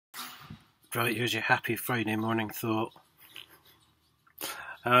Right, here's your happy Friday morning thought.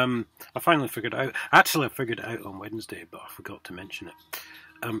 I finally figured it out. Actually, I figured it out on Wednesday, but I forgot to mention it.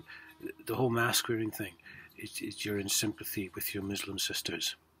 Um, the whole mask wearing thing is you're in sympathy with your Muslim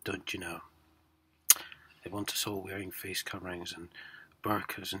sisters, don't you know? They want us all wearing face coverings and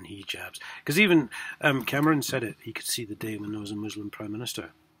burqas and hijabs. Because even Cameron said it, he could see the day when there was a Muslim Prime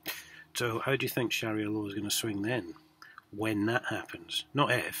Minister. So how do you think Sharia law is going to swing then? When that happens,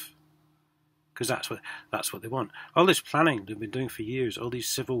 not if. Because that's what they want. All this planning they've been doing for years, all these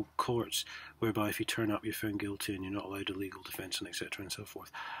civil courts whereby if you turn up you're found guilty and you're not allowed a legal defence and etc. and so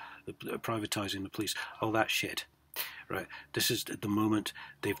forth, privatising the police, all that shit. Right, this is the moment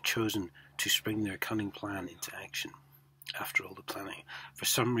they've chosen to spring their cunning plan into action. After all the planning, for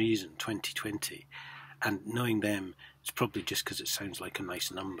some reason 2020, and knowing them, it's probably just because it sounds like a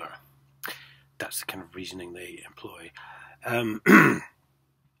nice number. That's the kind of reasoning they employ.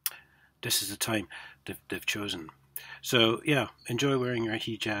 This is the time they've chosen. So yeah, enjoy wearing your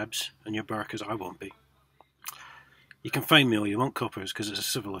hijabs and your burqas. I won't be. You can fine me all you want, coppers, because it's a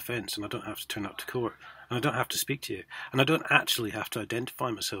civil offence and I don't have to turn up to court. And I don't have to speak to you. And I don't actually have to identify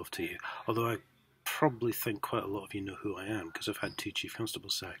myself to you. Although I probably think quite a lot of you know who I am, because I've had 2 chief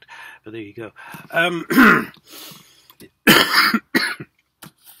constables sacked. But there you go.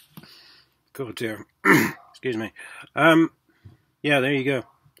 God dear. Excuse me. Yeah, there you go.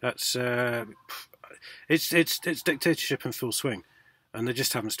 That's it's dictatorship in full swing, and they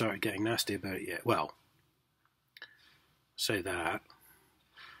just haven't started getting nasty about it yet. Well, say that.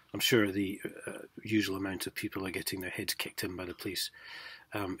 I'm sure the usual amount of people are getting their heads kicked in by the police,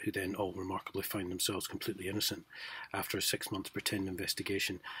 who then all remarkably find themselves completely innocent after a 6-month pretend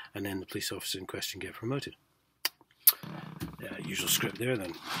investigation, and then the police officer in question get promoted. Usual script there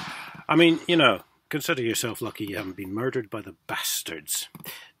then. I mean, you know, consider yourself lucky you haven't been murdered by the bastards,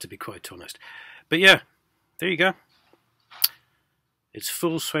 to be quite honest. But yeah, there you go. It's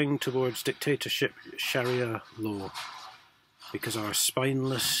full swing towards dictatorship Sharia law, because our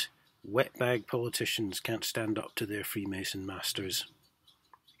spineless, wetbag politicians can't stand up to their Freemason masters.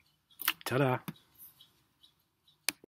 Ta-da!